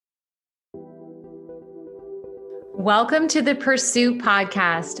Welcome to the Pursuit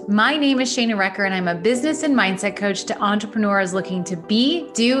Podcast. My name is Shana Recker, and I'm a business and mindset coach to entrepreneurs looking to be,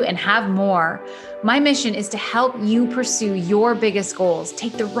 do, and have more. My mission is to help you pursue your biggest goals,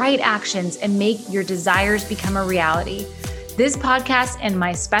 take the right actions, and make your desires become a reality. This podcast and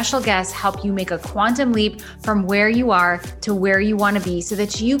my special guests help you make a quantum leap from where you are to where you want to be so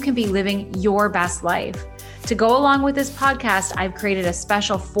that you can be living your best life. To go along with this podcast, I've created a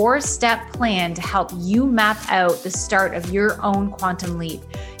special 4-step plan to help you map out the start of your own quantum leap.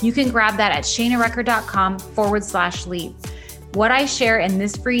 You can grab that at shanarecker.com/leap. What I share in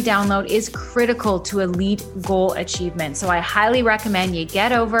this free download is critical to elite goal achievement. So I highly recommend you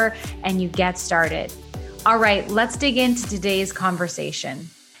get over and you get started. All right, let's dig into today's conversation.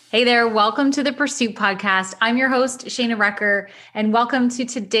 Hey there, welcome to the Pursuit Podcast. I'm your host, Shana Recker, and welcome to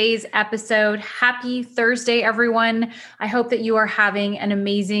today's episode. Happy Thursday, everyone. I hope that you are having an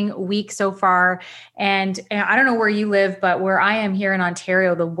amazing week so far. And I don't know where you live, but where I am here in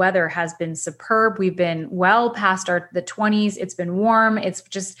Ontario, the weather has been superb. We've been well past the 20s. It's been warm. It's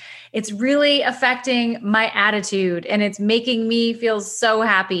really affecting my attitude and it's making me feel so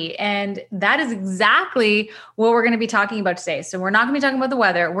happy. And that is exactly what we're going to be talking about today. So we're not going to be talking about the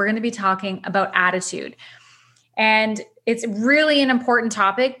weather. We're going to be talking about attitude. And it's really an important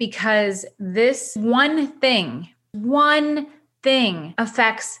topic because this one thing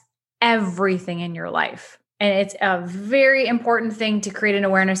affects everything in your life. And it's a very important thing to create an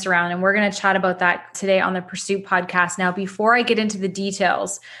awareness around. And we're going to chat about that today on the Pursuit Podcast. Now, before I get into the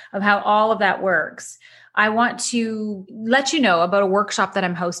details of how all of that works, I want to let you know about a workshop that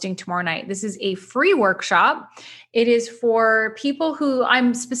I'm hosting tomorrow night. This is a free workshop. It is for people who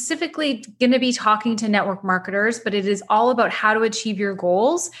I'm specifically going to be talking to network marketers, but it is all about how to achieve your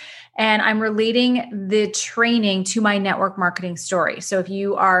goals. And I'm relating the training to my network marketing story. So if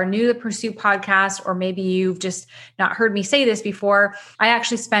you are new to the Pursuit Podcast, or maybe you've just not heard me say this before, I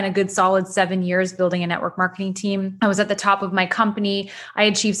actually spent a good solid 7 years building a network marketing team. I was at the top of my company. I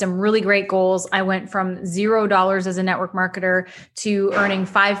achieved some really great goals. I went from $0 as a network marketer to earning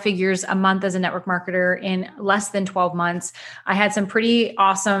 5 figures a month as a network marketer in less than 12 months. I had some pretty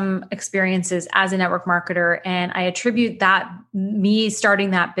awesome experiences as a network marketer, and I attribute that me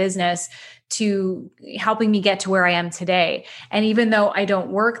starting that business to helping me get to where I am today. And even though I don't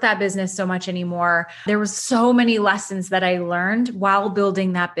work that business so much anymore, there was so many lessons that I learned while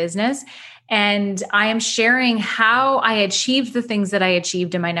building that business. And I am sharing how I achieved the things that I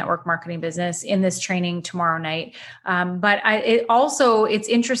achieved in my network marketing business in this training tomorrow night. It's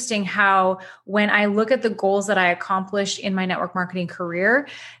interesting how when I look at the goals that I accomplished in my network marketing career,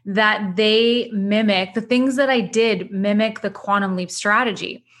 that the things that I did mimic the quantum leap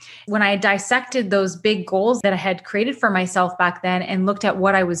strategy. When I dissected those big goals that I had created for myself back then and looked at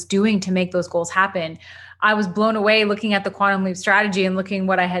what I was doing to make those goals happen, I was blown away looking at the quantum leap strategy and looking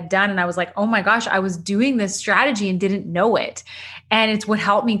what I had done. And I was like, oh my gosh, I was doing this strategy and didn't know it. And it's what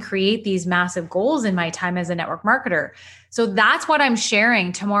helped me create these massive goals in my time as a network marketer. So that's what I'm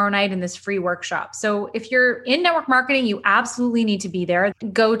sharing tomorrow night in this free workshop. So if you're in network marketing, you absolutely need to be there.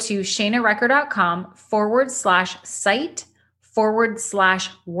 Go to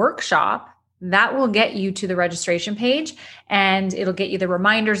shanarecker.com/site/workshop. That will get you to the registration page and it'll get you the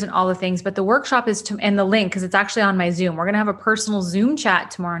reminders and all the things. But the workshop and the link, because it's actually on my Zoom. We're going to have a personal Zoom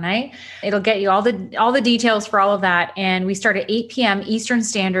chat tomorrow night. It'll get you all the details for all of that. And we start at 8 p.m. Eastern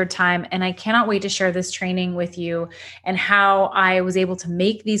Standard Time. And I cannot wait to share this training with you and how I was able to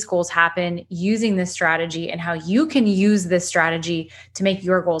make these goals happen using this strategy and how you can use this strategy to make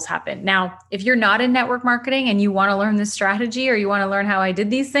your goals happen. Now, if you're not in network marketing and you want to learn this strategy or you want to learn how I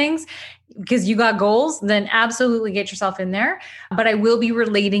did these things, because you got goals, then absolutely get yourself in there. But I will be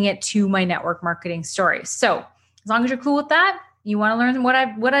relating it to my network marketing story. So as long as you're cool with that, you want to learn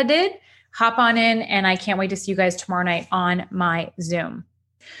what I did, hop on in. And I can't wait to see you guys tomorrow night on my Zoom.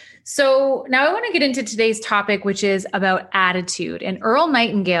 So now I want to get into today's topic, which is about attitude. And Earl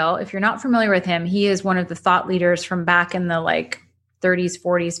Nightingale, if you're not familiar with him, he is one of the thought leaders from back in the 30s,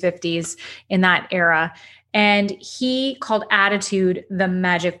 40s, 50s, in that era. And he called attitude the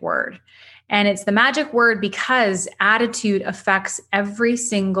magic word. And it's the magic word because attitude affects every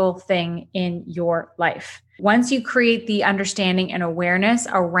single thing in your life. Once you create the understanding and awareness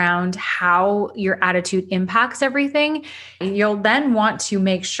around how your attitude impacts everything, you'll then want to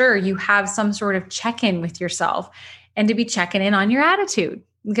make sure you have some sort of check-in with yourself and to be checking in on your attitude,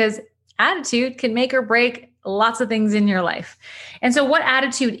 because attitude can make or break lots of things in your life. And so what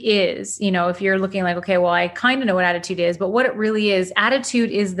attitude is, if you're looking like, okay, well, I kind of know what attitude is, but what it really is,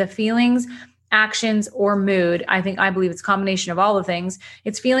 attitude is the feelings actions, or mood. I believe it's a combination of all the things.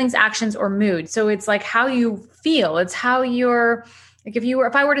 It's feelings, actions, or mood. So it's like how you feel. It's how you're like,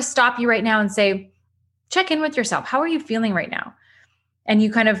 if I were to stop you right now and say, check in with yourself. How are you feeling right now? And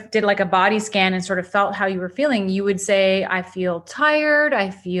you kind of did like a body scan and sort of felt how you were feeling, you would say, I feel tired. I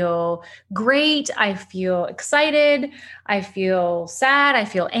feel great. I feel excited. I feel sad. I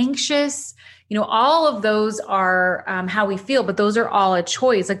feel anxious. All of those are how we feel, but those are all a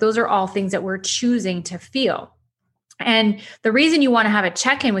choice. Like those are all things that we're choosing to feel. And the reason you want to have a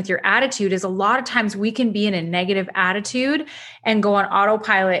check-in with your attitude is a lot of times we can be in a negative attitude and go on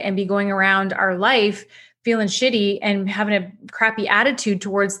autopilot and be going around our life feeling shitty and having a crappy attitude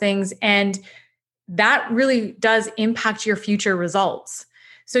towards things. And that really does impact your future results.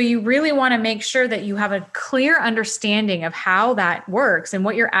 So you really want to make sure that you have a clear understanding of how that works and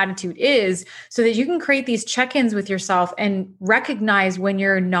what your attitude is so that you can create these check-ins with yourself and recognize when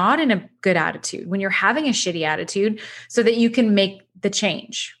you're not in a good attitude, when you're having a shitty attitude, so that you can make the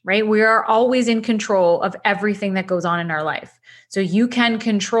change, right? We are always in control of everything that goes on in our life. So you can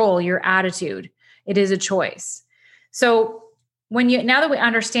control your attitude. It is a choice. So now that we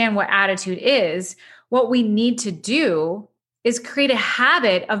understand what attitude is, what we need to do is create a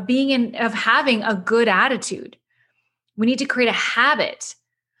habit of having a good attitude. We need to create a habit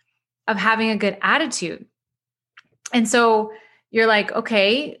of having a good attitude. And so you're like,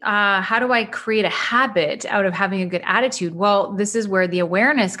 okay, how do I create a habit out of having a good attitude? Well, this is where the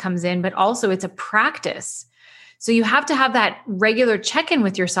awareness comes in, but also it's a practice. So you have to have that regular check-in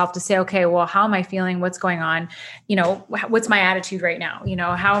with yourself to say, okay, well, how am I feeling? What's going on? What's my attitude right now?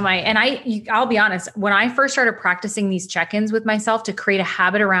 How am I? And I'll be honest, when I first started practicing these check-ins with myself to create a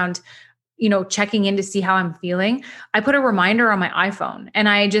habit around, checking in to see how I'm feeling, I put a reminder on my iPhone, and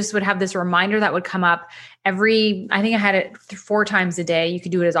I just would have this reminder that would come up I think I had it 4 times a day. You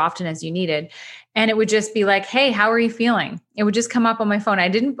could do it as often as you needed. And it would just be like, hey, how are you feeling? It would just come up on my phone. I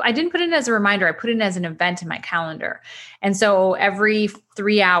didn't put it in as a reminder. I put it in as an event in my calendar. And so every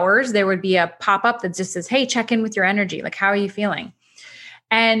 3 hours, there would be a pop-up that just says, hey, check in with your energy. Like, how are you feeling?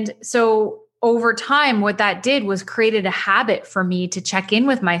 And so over time, what that did was created a habit for me to check in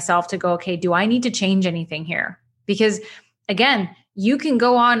with myself to go, okay, do I need to change anything here? Because again, you can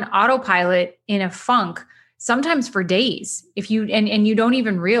go on autopilot in a funk sometimes for days if you and you don't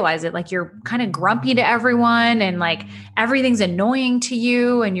even realize it. Like you're kind of grumpy to everyone and like everything's annoying to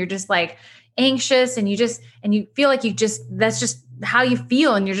you and you're just like anxious and you feel like that's just how you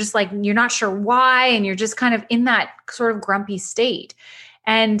feel, and you're just like, you're not sure why, and you're just kind of in that sort of grumpy state.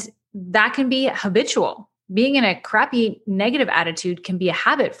 And that can be habitual. Being in a crappy negative attitude can be a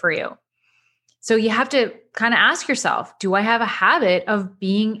habit for you. So you have to kind of ask yourself, do I have a habit of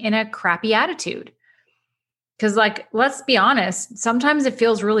being in a crappy attitude? Because like, let's be honest, sometimes it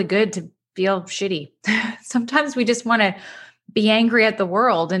feels really good to feel shitty. Sometimes we just want to be angry at the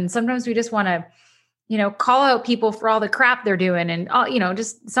world. And sometimes we just want to, call out people for all the crap they're doing. And,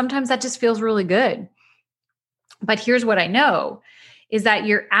 just sometimes that just feels really good. But here's what I know is that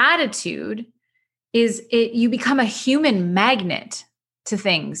your attitude you become a human magnet to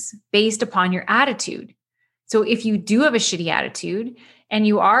things based upon your attitude. So if you do have a shitty attitude and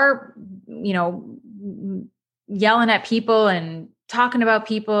you are, yelling at people and talking about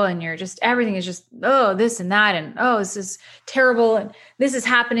people and everything is just, oh, this and that. And, oh, this is terrible. And this is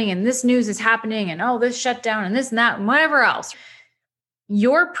happening. And this news is happening. And, oh, this shut down and this and that and whatever else.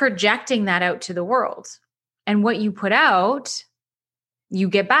 You're projecting that out to the world. And what you put out, you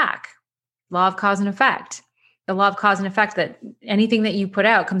get back. Law of cause and effect. The law of cause and effect, that anything that you put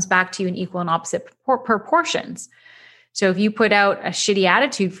out comes back to you in equal and opposite proportions. So if you put out a shitty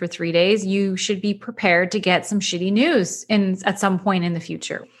attitude for 3 days, you should be prepared to get some shitty news at some point in the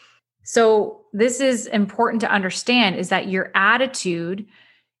future. So this is important to understand, is that your attitude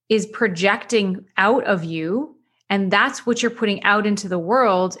is projecting out of you, and that's what you're putting out into the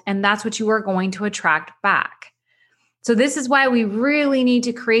world, and that's what you are going to attract back. So this is why we really need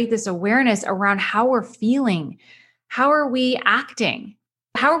to create this awareness around how we're feeling. How are we acting?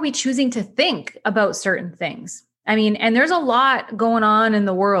 How are we choosing to think about certain things? I mean, and there's a lot going on in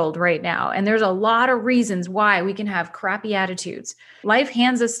the world right now. And there's a lot of reasons why we can have crappy attitudes. Life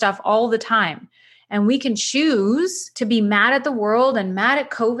hands us stuff all the time. And we can choose to be mad at the world and mad at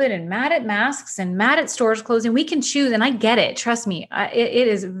COVID and mad at masks and mad at stores closing. We can choose. And I get it. Trust me, it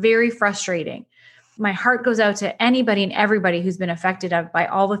is very frustrating. My heart goes out to anybody and everybody who's been affected by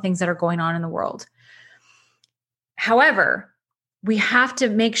all the things that are going on in the world. However, we have to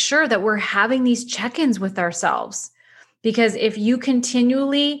make sure that we're having these check-ins with ourselves, because if you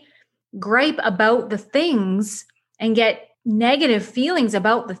continually gripe about the things and get negative feelings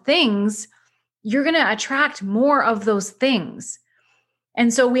about the things, you're going to attract more of those things.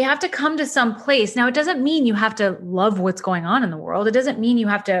 And so we have to come to some place. Now, it doesn't mean you have to love what's going on in the world. It doesn't mean you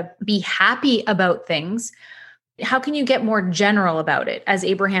have to be happy about things. How can you get more general about it? As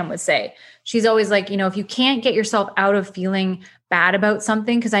Abraham would say, she's always like, if you can't get yourself out of feeling bad about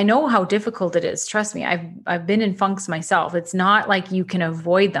something, because I know how difficult it is. Trust me, I've been in funks myself. It's not like you can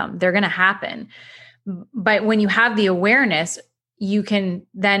avoid them. They're going to happen. But when you have the awareness, you can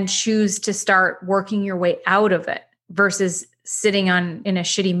then choose to start working your way out of it versus sitting in a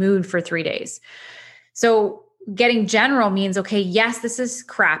shitty mood for 3 days. So getting general means, okay, yes, this is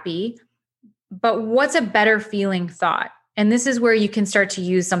crappy, but what's a better feeling thought? And this is where you can start to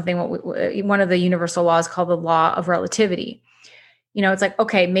use something, one of the universal laws called the law of relativity. It's like,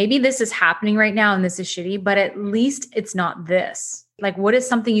 okay, maybe this is happening right now and this is shitty, but at least it's not this. Like, what is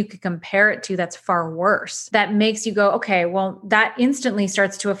something you could compare it to that's far worse that makes you go, okay, well, that instantly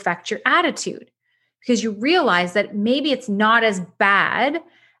starts to affect your attitude because you realize that maybe it's not as bad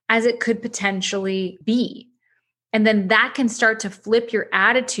as it could potentially be. And then that can start to flip your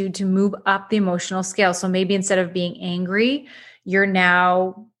attitude to move up the emotional scale. So maybe instead of being angry, you're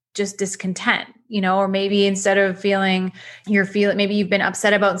now just discontent, or maybe instead of maybe you've been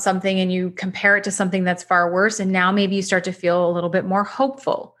upset about something and you compare it to something that's far worse. And now maybe you start to feel a little bit more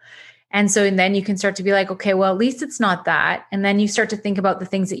hopeful. And then you can start to be like, okay, well, at least it's not that. And then you start to think about the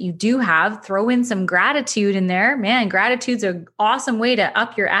things that you do have, throw in some gratitude in there. Man, gratitude's an awesome way to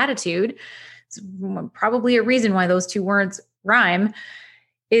up your attitude. It's probably a reason why those two words rhyme.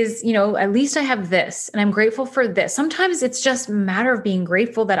 Is, at least I have this and I'm grateful for this. Sometimes it's just a matter of being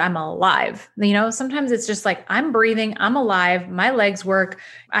grateful that I'm alive. Sometimes it's just like, I'm breathing, I'm alive, my legs work,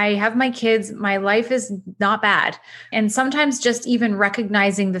 I have my kids, my life is not bad. And sometimes just even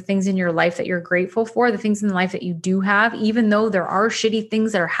recognizing the things in your life that you're grateful for, the things in life that you do have, even though there are shitty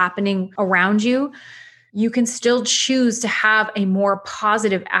things that are happening around you, you can still choose to have a more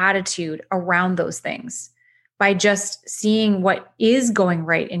positive attitude around those things by just seeing what is going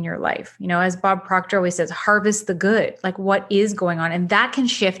right in your life. As Bob Proctor always says, harvest the good, like what is going on. And that can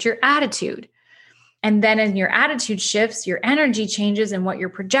shift your attitude. And then as your attitude shifts, your energy changes and what you're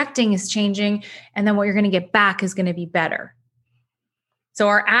projecting is changing. And then what you're going to get back is going to be better. So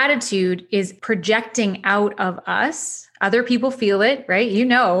our attitude is projecting out of us. Other people feel it, right?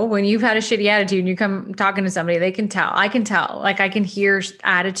 When you've had a shitty attitude and you come talking to somebody, they can tell. I can tell. Like I can hear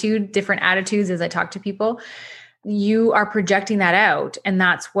different attitudes as I talk to people. You are projecting that out, and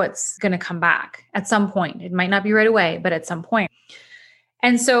that's what's going to come back at some point. It might not be right away, but at some point.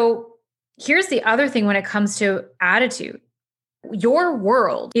 And so here's the other thing when it comes to attitude. Your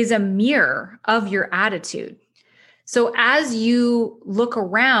world is a mirror of your attitude. So as you look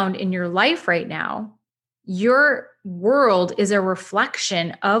around in your life right now, your world is a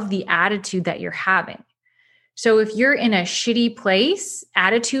reflection of the attitude that you're having. So if you're in a shitty place,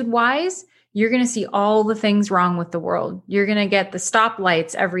 attitude-wise, you're going to see all the things wrong with the world. You're going to get the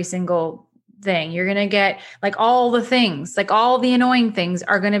stoplights, every single thing. You're going to get like all the things, like all the annoying things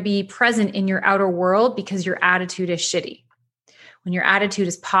are going to be present in your outer world because your attitude is shitty. When your attitude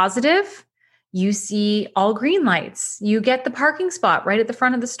is positive, you see all green lights. You get the parking spot right at the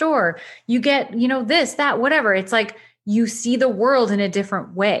front of the store. You get, this, that, whatever. It's like you see the world in a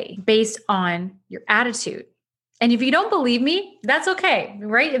different way based on your attitude. And if you don't believe me, that's okay,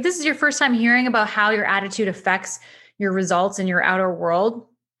 right? If this is your first time hearing about how your attitude affects your results in your outer world,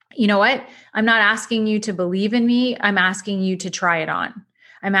 you know what? I'm not asking you to believe in me. I'm asking you to try it on.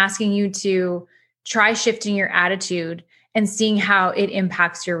 I'm asking you to try shifting your attitude and seeing how it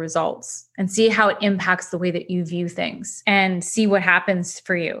impacts your results and see how it impacts the way that you view things and see what happens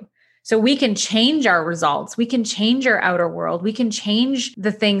for you. So we can change our results. We can change our outer world. We can change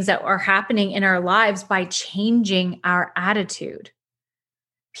the things that are happening in our lives by changing our attitude.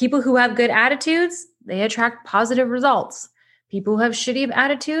 People who have good attitudes, they attract positive results. People who have shitty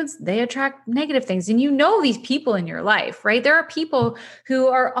attitudes, they attract negative things. And these people in your life, right? There are people who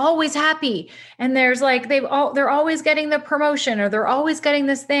are always happy and there's like, they're always getting the promotion or they're always getting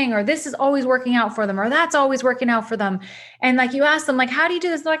this thing, or this is always working out for them, or that's always working out for them. And like, you ask them like, how do you do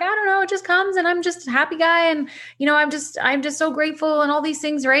this? They're like, I don't know. It just comes and I'm just a happy guy. And, I'm just so grateful and all these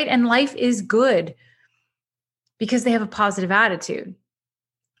things, right? And life is good because they have a positive attitude.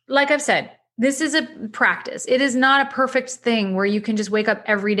 Like I've said, this is a practice. It is not a perfect thing where you can just wake up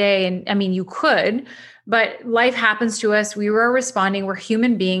every day. And you could, but life happens to us. We are responding. We're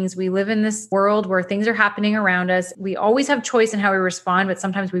human beings. We live in this world where things are happening around us. We always have choice in how we respond, but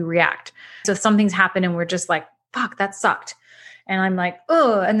sometimes we react. So something's happened and we're just like, fuck, that sucked. And I'm like,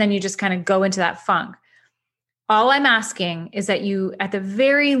 oh, and then you just kind of go into that funk. All I'm asking is that you, at the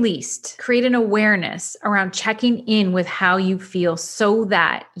very least, create an awareness around checking in with how you feel so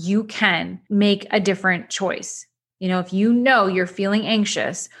that you can make a different choice. If you know you're feeling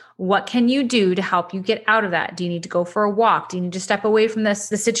anxious, what can you do to help you get out of that? Do you need to go for a walk? Do you need to step away from the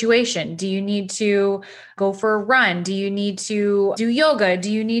situation? Do you need to go for a run? Do you need to do yoga? Do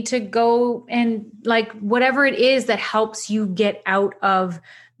you need to go and whatever it is that helps you get out of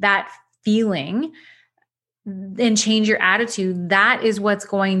that feeling and change your attitude? That is what's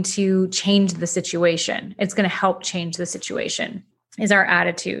going to change the situation. It's going to help change the situation, is our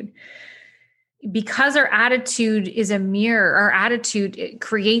attitude. Because our attitude is a mirror, our attitude, it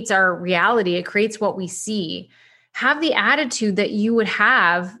creates our reality. It creates what we see. Have the attitude that you would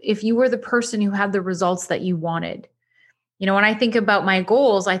have if you were the person who had the results that you wanted. When I think about my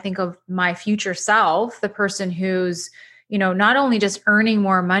goals, I think of my future self, the person who's, not only just earning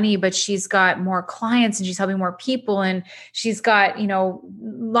more money, but she's got more clients and she's helping more people. And she's got,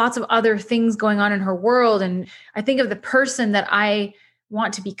 lots of other things going on in her world. And I think of the person that I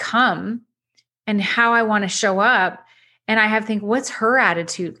want to become and how I want to show up. And I have to think, what's her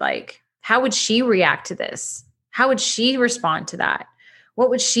attitude like? How would she react to this? How would she respond to that? What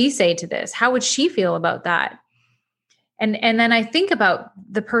would she say to this? How would she feel about that? And then I think about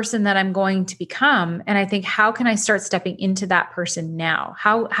the person that I'm going to become. And I think, how can I start stepping into that person now?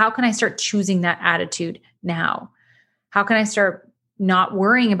 How can I start choosing that attitude now? How can I start not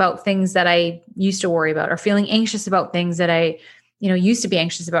worrying about things that I used to worry about, or feeling anxious about things that I used to be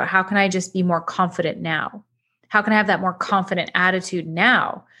anxious about? How can I just be more confident now? How can I have that more confident attitude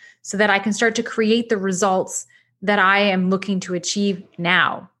now so that I can start to create the results that I am looking to achieve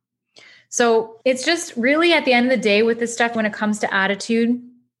now? So it's just really, at the end of the day with this stuff, when it comes to attitude,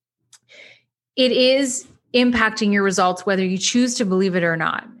 it is impacting your results, whether you choose to believe it or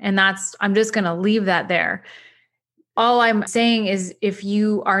not. And I'm just going to leave that there. All I'm saying is, if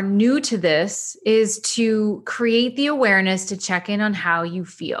you are new to this, is to create the awareness to check in on how you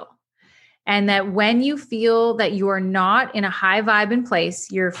feel. And that when you feel that you are not in a high vibe in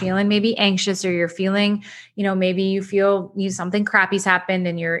place, you're feeling maybe anxious, or you're feeling, maybe you feel something crappy's happened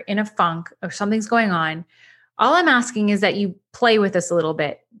and you're in a funk or something's going on. All I'm asking is that you play with this a little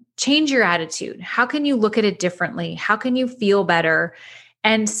bit. Change your attitude. How can you look at it differently? How can you feel better?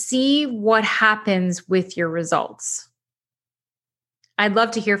 And see what happens with your results. I'd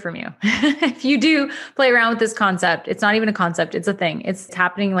love to hear from you. If you do play around with this concept, it's not even a concept, it's a thing. It's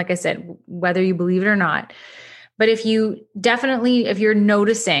happening, like I said, whether you believe it or not. But if you're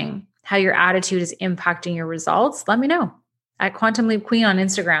noticing how your attitude is impacting your results, let me know. At Quantum Leap Queen on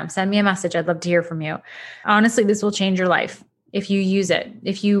Instagram, send me a message. I'd love to hear from you. Honestly, this will change your life if you use it,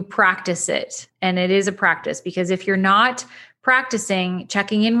 if you practice it. And it is a practice, because if you're not practicing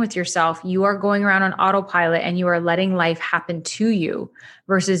checking in with yourself, you are going around on autopilot and you are letting life happen to you,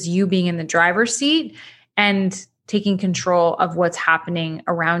 versus you being in the driver's seat and taking control of what's happening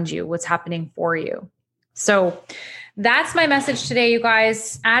around you, what's happening for you. So that's my message today, you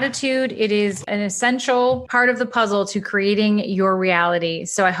guys. Attitude, it is an essential part of the puzzle to creating your reality.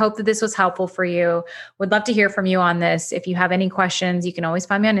 So I hope that this was helpful for you. Would love to hear from you on this. If you have any questions, you can always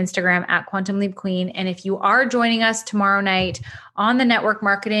find me on Instagram at Quantum Leap Queen. And if you are joining us tomorrow night on the network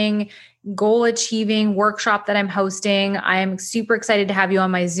marketing goal achieving workshop that I'm hosting, I am super excited to have you on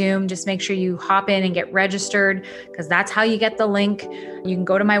my Zoom. Just make sure you hop in and get registered, because that's how you get the link. You can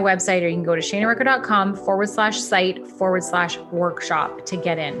go to my website, or you can go to shaynarico.com/site/workshop to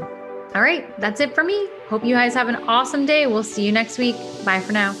get in. All right, that's it for me. Hope you guys have an awesome day. We'll see you next week. Bye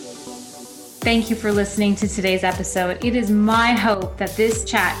for now. Thank you for listening to today's episode. It is my hope that this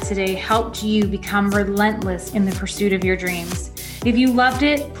chat today helped you become relentless in the pursuit of your dreams. If you loved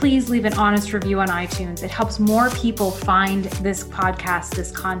it, please leave an honest review on iTunes. It helps more people find this podcast, this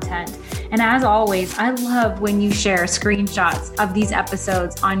content. And as always, I love when you share screenshots of these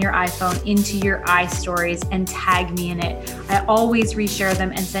episodes on your iPhone into your iStories and tag me in it. I always reshare them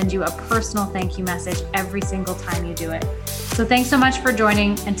and send you a personal thank you message every single time you do it. So thanks so much for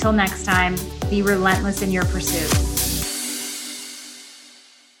joining. Until next time, be relentless in your pursuit.